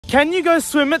Can you go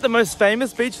swim at the most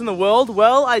famous beach in the world?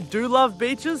 Well, I do love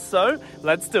beaches, so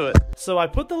let's do it. So I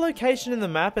put the location in the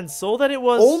map and saw that it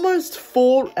was almost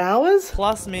 4 hours.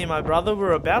 Plus me and my brother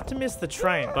were about to miss the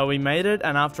train, but we made it,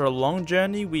 and after a long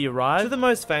journey, we arrived to the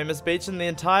most famous beach in the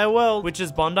entire world, which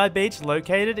is Bondi Beach,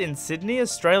 located in Sydney,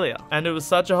 Australia. And it was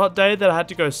such a hot day that I had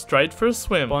to go straight for a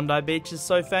swim. Bondi Beach is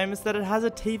so famous that it has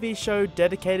a TV show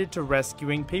dedicated to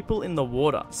rescuing people in the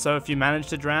water. So if you manage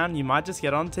to drown, you might just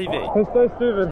get on TV. It's so stupid.